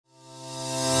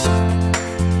Good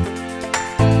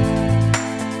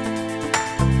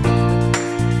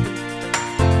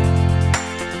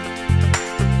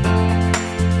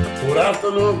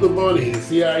afternoon, good morning,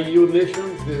 CIU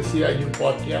Nations, the CIU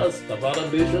podcast, Nevada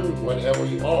Nation, wherever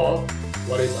you are,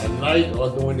 whether it's at night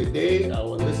or during the day, our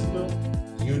listener,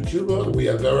 YouTuber, we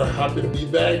are very happy to be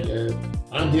back. And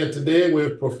I'm here today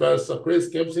with Professor Chris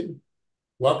Kempson.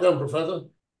 Welcome, Professor.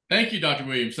 Thank you, Dr.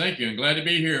 Williams. Thank you. I'm glad to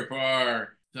be here for our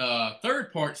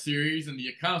third part series in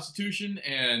the Constitution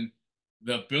and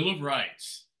the Bill of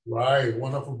Rights. Right,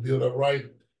 wonderful Bill of Rights,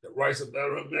 the rights of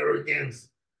Americans.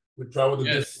 We travel to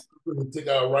different countries, we take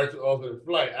our right to off the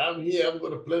flag. I'm here, I'm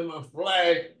going to plant my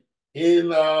flag in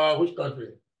which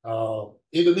country?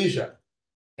 Indonesia.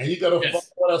 And you got to follow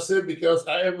what I said because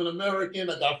I am an American.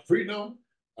 I got freedom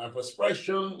of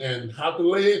expression and how to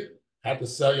live, how to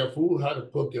sell your food, how to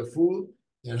cook your food,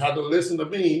 and how to listen to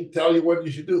me tell you what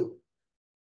you should do.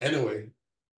 Anyway,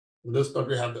 this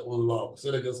country have their own law.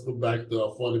 So let's go back to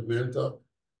our fundamental.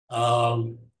 We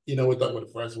talked about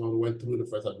the first one. We went through the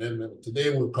First Amendment.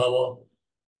 Today we'll cover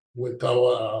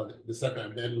the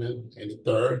Second Amendment and the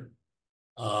third.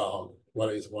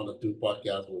 Whether it's one or two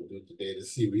podcasts we'll do today, the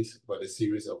series, but a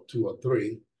series of 2 or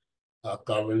 3,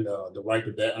 covering the right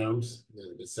to bear arms,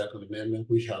 the Second Amendment,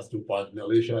 which has 2 parts: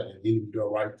 militia and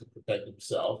individual right to protect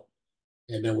himself.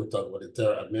 And then we'll talk about the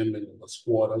Third Amendment of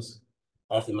squatters.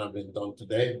 Often not been done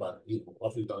today, but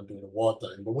often done during the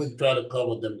wartime. But we'll try to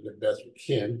cover them the best we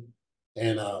can.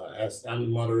 And as I'm the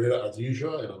moderator, as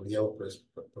usual, and I'm here with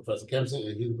Professor Kempson,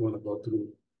 and he's going to go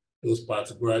through those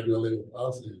parts gradually with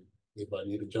us. And if I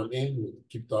need to jump in, we'll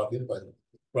keep talking, but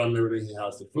primarily he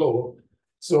has the floor.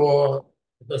 So,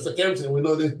 Professor Kempson, we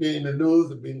know this being in the news,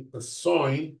 it's been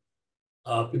pursuing.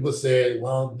 People say,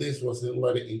 well, this wasn't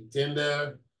what they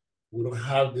intended. We don't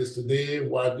have this today.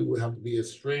 Why do we have to be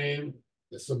extreme?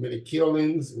 There's so many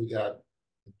killings. We got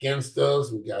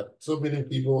gangsters. We got so many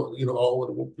people, all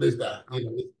over the place that,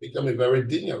 it's becoming very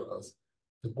dangerous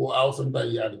to go out.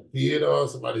 Sometimes you're at the theater,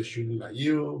 somebody's shooting at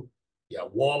you. You're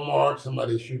at Walmart,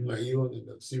 somebody's shooting at you. And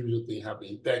the serious thing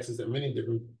happening in Texas and many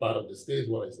different parts of the states,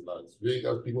 whether it's Las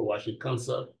Vegas, people watching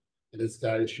concert, and this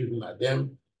guy is shooting at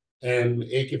them. And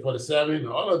AK-47,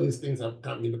 all of these things have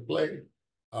come into play.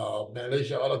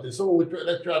 Malaysia, all of this. So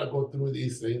let's try to go through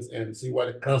these things and see what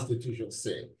the Constitution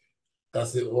says.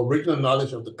 That's the original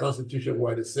knowledge of the Constitution,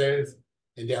 what it says.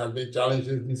 And there have been challenges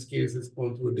in these cases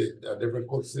going through the different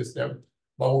court system.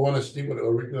 But we want to stick with the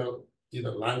original,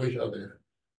 language of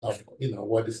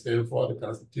what it stands for, the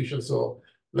Constitution. So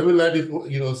let me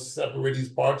separate these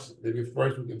parts. Maybe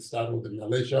first we can start with the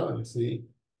militia and see.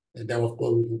 And then, of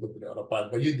course, we can go to the other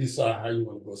part. But you decide how you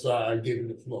want to go. So I give you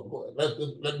the floor. Go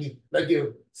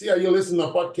ahead. See how you're listening to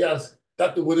a podcast.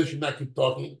 Dr. Williams should not keep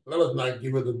talking. Let us not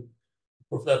give it to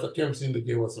Professor Kempson to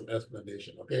give us some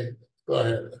explanation. Okay? Go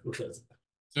ahead, Professor.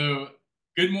 So,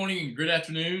 good morning and good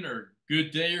afternoon, or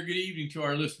good day or good evening to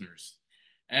our listeners.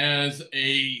 I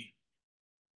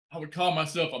would call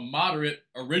myself a moderate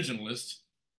originalist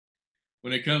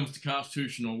when it comes to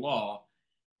constitutional law.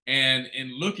 And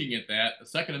in looking at that, the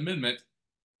Second Amendment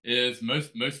is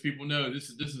most people know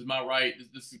this is my right.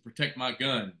 This is to protect my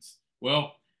guns.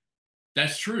 Well,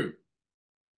 that's true,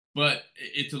 but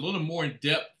it's a little more in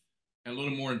depth and a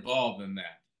little more involved than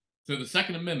that. So the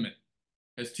Second Amendment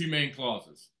has 2 main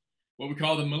clauses: what we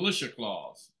call the militia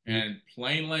clause, and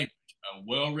plain language, a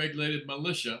well-regulated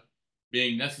militia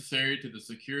being necessary to the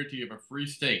security of a free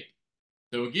state.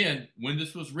 So again, when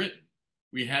this was written,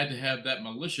 we had to have that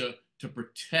militia to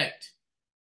protect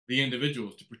the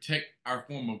individuals, to protect our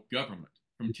form of government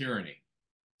from tyranny.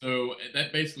 So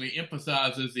that basically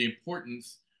emphasizes the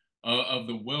importance of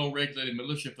the well-regulated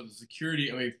militia for the security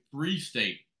of a free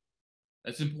state.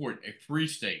 That's important, a free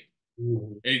state.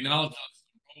 It acknowledges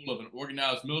the role of an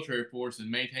organized military force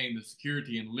in maintaining the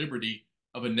security and liberty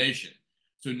of a nation.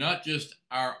 So not just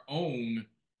our own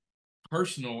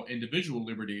personal individual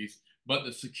liberties, but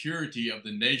the security of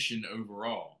the nation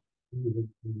overall.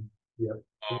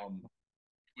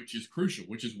 Which is crucial,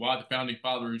 which is why the founding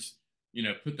fathers,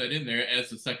 put that in there as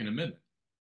the Second Amendment.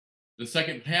 The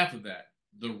second half of that,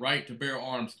 the right to bear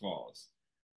arms clause.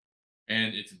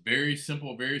 And it's very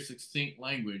simple, very succinct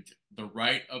language. The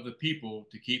right of the people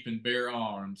to keep and bear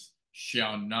arms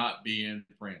shall not be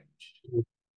infringed.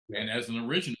 And as an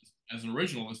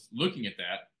originalist looking at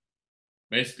that,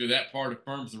 basically that part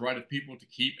affirms the right of people to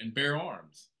keep and bear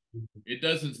arms. It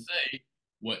doesn't say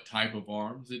what type of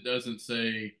arms. It doesn't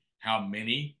say how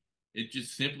many. It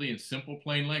just simply, in simple,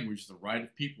 plain language, the right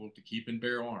of people to keep and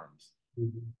bear arms.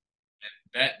 And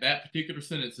that particular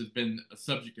sentence has been a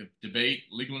subject of debate,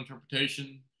 legal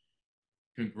interpretation,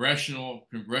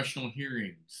 congressional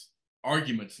hearings,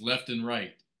 arguments left and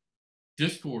right,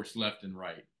 discourse left and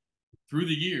right. Through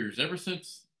the years, ever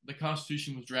since the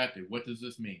Constitution was drafted, what does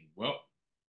this mean? Well,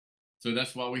 so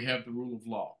that's why we have the rule of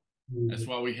law. That's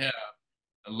why we have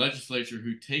a legislature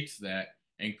who takes that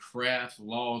and crafts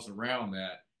laws around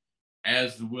that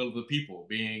as the will of the people,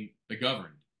 being the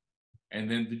governed. And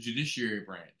then the judiciary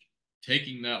branch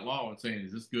taking that law and saying,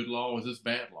 is this good law or is this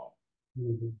bad law?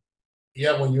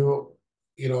 Yeah, when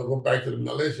go back to the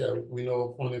militia, we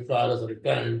know founding fathers at the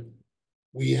time,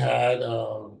 we had,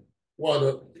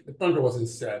 well, the country was in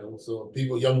settle, so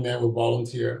people, young men would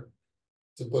volunteer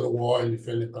to go to war and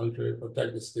defend the country,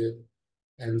 protect the state.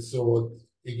 And so,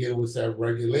 again, we said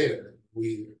regulated.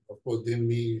 We, of course, didn't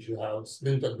mean you should have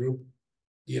splinter group,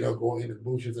 going in the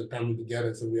bushes and coming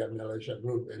together. So we have militia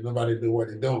group and nobody do what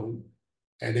they're doing.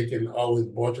 And they can always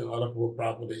butch on other people's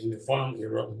property in the farm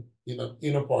area,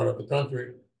 part of the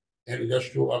country. And they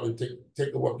just show up and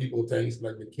take over people's things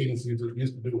like the kings used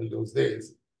to do in those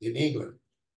days in England.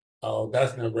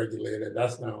 That's not regulated.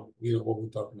 That's not, what we're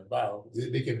talking about.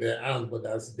 They can bear arms, but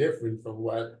that's different from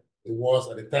what it was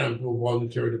at the time. People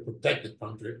volunteered to protect the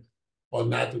country or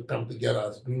not to come together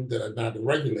as groups that are not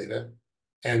regulated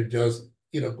and just,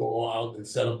 go all out and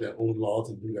set up their own laws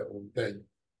and do their own thing.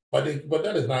 But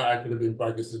that is not actually being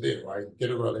practiced today, right?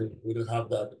 Generally, we don't have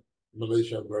that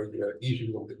militia regular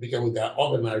issue because we got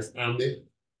organized army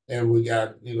and we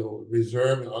got,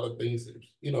 reserve and other things,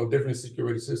 different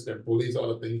security system, police,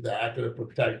 other things that actually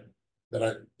protect, that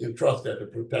are entrusted to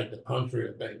protect the country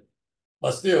and things.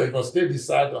 But still, if a state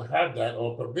decide to have that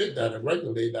or forbid that and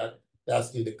regulate that,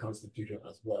 that's in the Constitution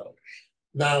as well.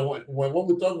 Now, when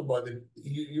we talk about it,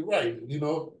 you're right,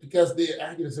 because they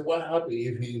actually say, what happens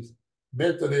if he's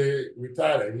mentally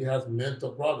retired and he has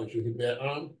mental problems? Should he bear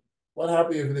arms? What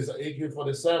happens if it's an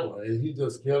AK-47 and he's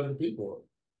just killing people?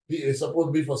 It's supposed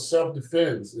to be for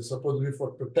self-defense. It's supposed to be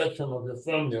for protection of your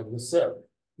family, of yourself.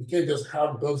 You can't just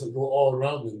have guns that go all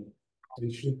around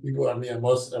and shoot people. I mean, I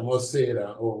must say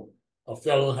that, a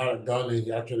fellow had a gun and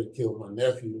he actually killed my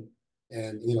nephew.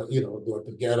 And they were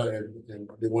together and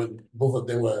they went, both of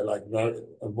them were like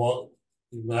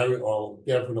married or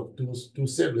girlfriend of two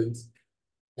siblings.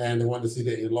 And they wanted to see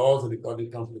their in-laws and they got in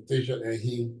confrontation and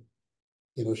he,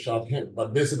 shot him.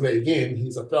 But basically, again,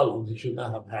 he's a felon. He should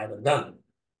not have had a gun,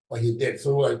 but he did.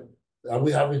 So like, are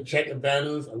we having check and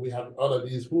balance? Are we having all of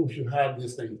these? Who should have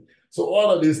these things? So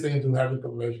all of these things to have a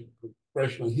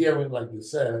congressional hearing, like you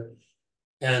said,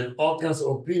 and all kinds of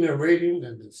opinion rating,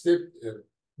 and the state,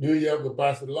 New York will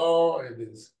pass a law,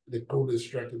 and the code is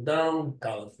stricken down.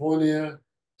 California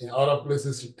and other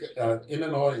places,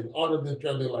 Illinois, and all of them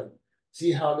trying to like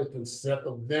see how they can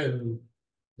circumvent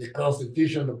the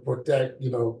Constitution to protect,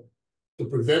 to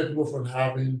prevent people from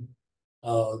having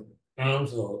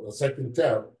arms or a second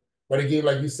term. But again,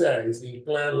 like you said, it's in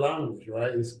clear language,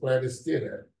 right? It's clearly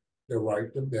stated the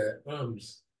right to bear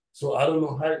arms. So I don't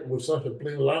know how, with such a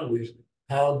plain language,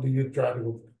 how do you try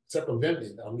to circumvent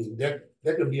it? I mean,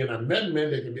 there could be an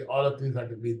amendment, there could be other things that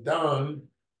can be done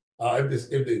if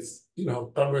this,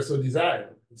 Congress so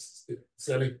desire.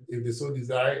 If they so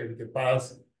desire, and it can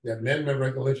pass the amendment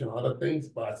regulation, other things,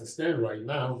 but as it stands right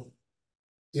now,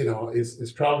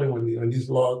 it's troubling when these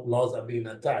laws are being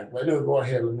attacked. But anyway, go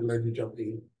ahead, let me let you jump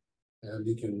in, and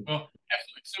you can. Well,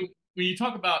 absolutely. So when you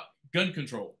talk about gun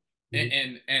control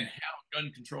and how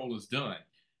gun control is done,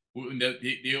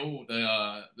 the old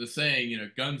the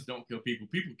saying, guns don't kill people,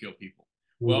 people kill people.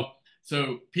 Well,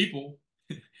 so people,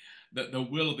 the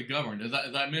will of the governed,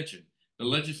 as I mentioned, the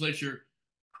legislature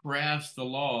crafts the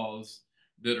laws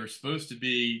that are supposed to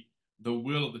be the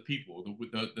will of the people,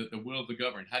 the will of the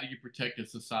governed. How do you protect a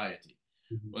society?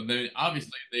 Well, then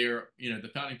obviously they're,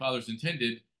 the founding fathers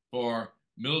intended for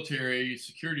military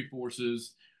security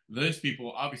forces, those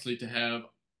people obviously to have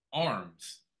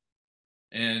arms.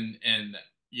 And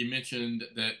you mentioned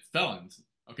that felons.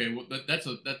 Okay, well that's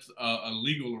a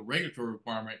legal or regulatory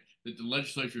requirement that the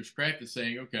legislature is crafted,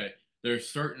 saying, okay, there are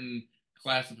certain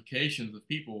classifications of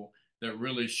people that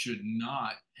really should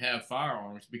not have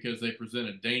firearms because they present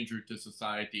a danger to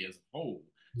society as a whole.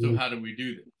 So how do we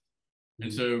do this?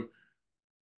 And so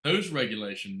those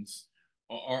regulations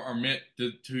are meant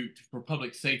for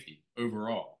public safety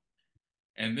overall.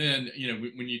 And then,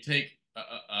 when you take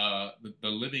the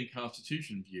living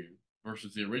Constitution view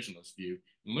versus the originalist view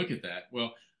and look at that,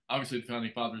 well, obviously the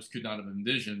founding fathers could not have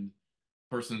envisioned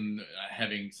person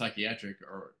having psychiatric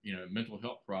or mental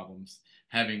health problems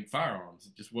having firearms.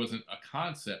 It just wasn't a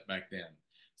concept back then.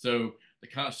 So the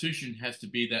Constitution has to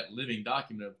be that living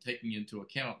document of taking into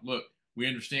account, look, we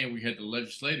understand we had the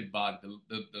legislative body,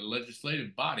 the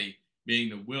legislative body being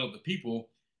the will of the people,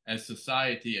 as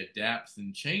society adapts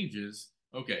and changes,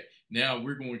 okay, now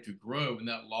we're going to grow and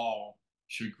that law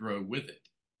should grow with it.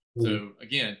 So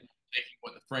again, taking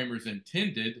what the framers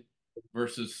intended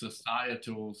versus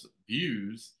societal's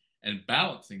views and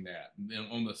balancing that and then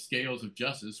on the scales of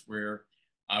justice where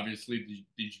obviously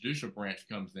the judicial branch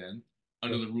comes in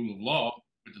under the rule of law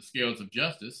with the scales of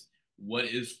justice. What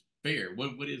is fair?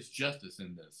 What is justice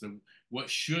in this? So what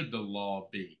should the law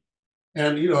be?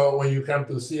 And when you come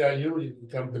to CIU, you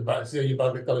come to CIU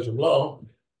Berkeley College of Law,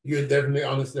 you definitely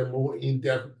understand more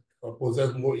in-depth or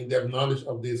possess more in-depth knowledge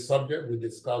of this subject. We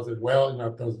discuss it well in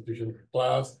our constitution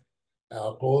class,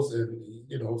 course,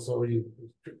 and so you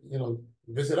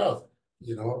visit us.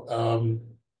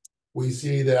 We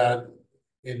see that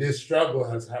in this struggle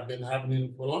has been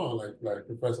happening for long, like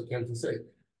Professor Kempson said.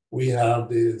 We have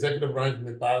the executive branch in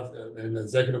the past and the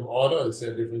executive order that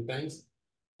said different things.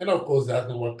 And of course, that's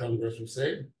not what Congress will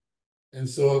say. And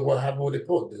so what happened with the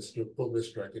court? The court will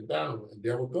strike it down, and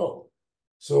there we go.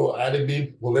 So are they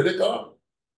being political,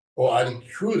 or are they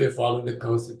truly following the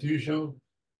Constitution?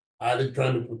 Are they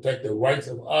trying to protect the rights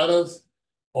of others,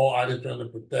 or are they trying to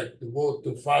protect the vote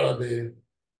to follow the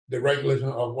regulation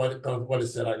of what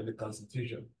is set out in the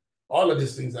Constitution? All of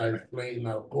these things are explained in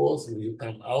our course. When you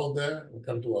come out there, you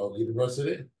come to our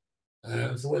university,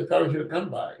 and so we encourage you to come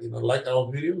by, like our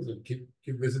videos and keep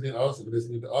visiting us and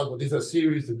listening to us. But these are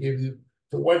series to give you,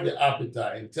 to whet your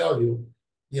appetite and tell you,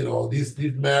 these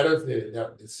matters,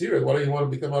 they're serious. Whether you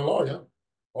want to become a lawyer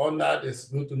or not, it's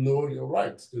good to know your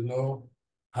rights, to know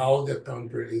how the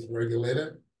country is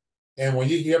regulated. And when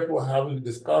you hear people having a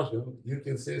discussion, you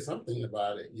can say something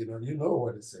about it. You know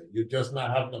what to say. You're just not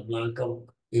having a blind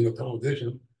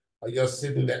conversation, or just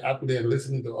sitting there out there and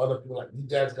listening to other people like, you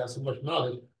guys got so much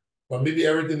knowledge, but maybe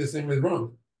everything the same is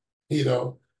wrong.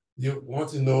 You want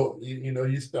to know,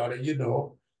 you started,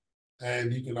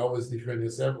 and you can always defend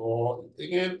yourself. Or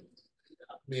again,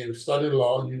 studying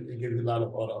law, it gives you a lot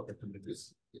of other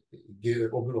opportunities. It gives a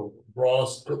broad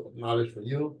scope of knowledge for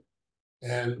you.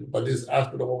 But this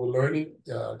aspect of what we're learning,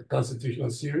 the constitutional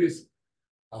series,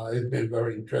 it's been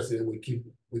very interesting. We keep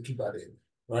at it,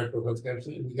 right, Professor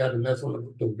Kempson? We got the next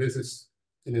one to visit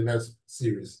in the next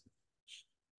series.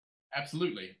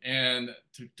 Absolutely. And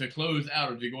to close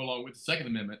out, or to go along with the Second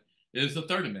Amendment, is the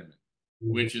Third Amendment,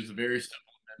 which is a very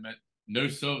simple amendment.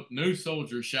 No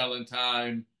soldier shall in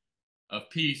time of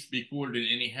peace be quartered in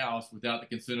any house without the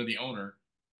consent of the owner,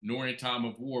 nor in time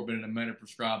of war, but in a manner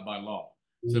prescribed by law.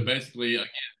 So basically,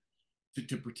 again,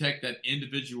 to protect that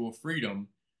individual freedom,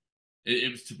 it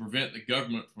was to prevent the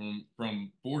government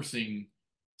from forcing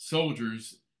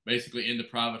soldiers basically into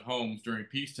private homes during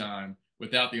peacetime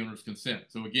without the owner's consent.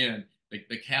 So again,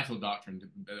 the castle doctrine,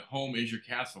 the home is your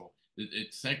castle.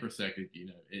 It's sacrosanct.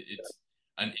 It's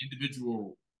an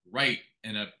individual right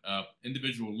and a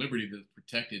individual liberty that's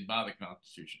protected by the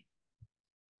Constitution.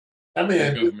 I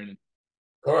mean,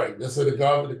 correct. So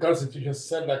the Constitution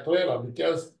said that clearly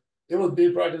because it was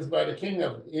being practiced by the king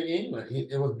of in England.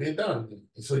 It was being done.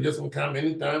 So you just can come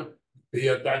anytime, pay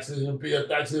your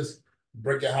taxes,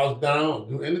 break your house down,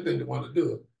 do anything you want to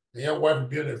do. And your wife would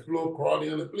be on the floor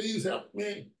crawling on it, please help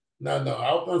me. No,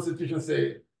 our Constitution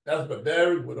say that's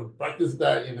barbaric. We don't practice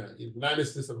that in the United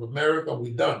States of America.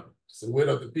 We done. It's the will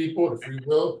of the people, the free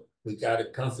will. We got a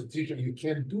Constitution. You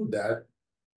can't do that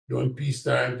during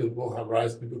peacetime to go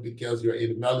harass people because you're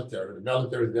in the military. The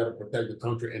military is there to protect the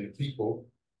country and the people,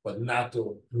 but not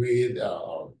to create,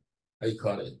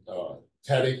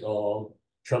 static or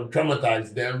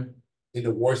traumatize them in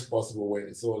the worst possible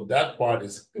way. So that part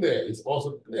is clear. It's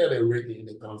also clearly written in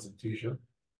the Constitution.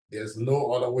 There's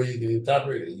no other way you can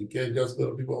interpret it. You can't just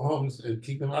go to people's homes and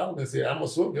kick them out and say, I'm a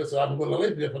soldier, so I'm going to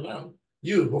live here for now.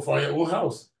 You go find your own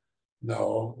house.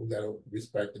 No, we got to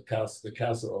respect the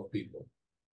castle of people.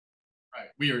 Right.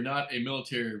 We are not a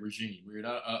military regime. We are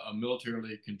not a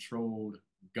militarily controlled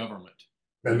government.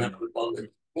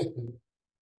 Republic.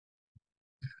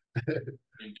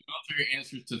 Military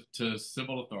answers to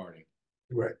civil authority.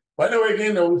 Right. By the way,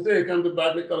 again, I will say, come to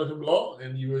Berkeley College of Law,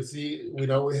 and you will see, we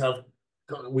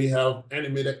have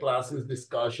animated classes,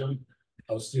 discussion.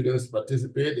 Our students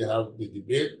participate. They have the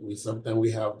debate. Sometimes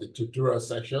we have the tutorial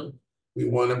section. We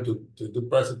want them to do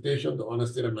presentation, to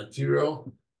understand the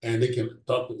material, and they can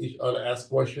talk to each other, ask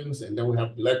questions, and then we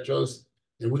have lectures,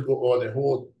 and we go over the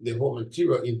whole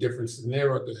material in different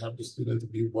scenarios to help the student to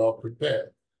be well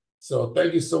prepared. So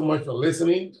thank you so much for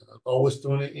listening. Always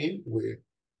tuning in. We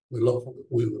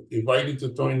invite you to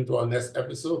tune into our next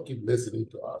episode. Keep listening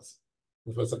to us.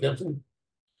 Professor Kempson.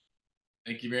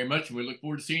 Thank you very much. We look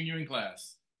forward to seeing you in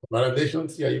class. Validation,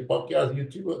 CIU Podcast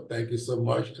YouTuber. Thank you so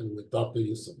much, and we'll talk to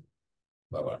you soon.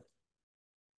 Bye-bye.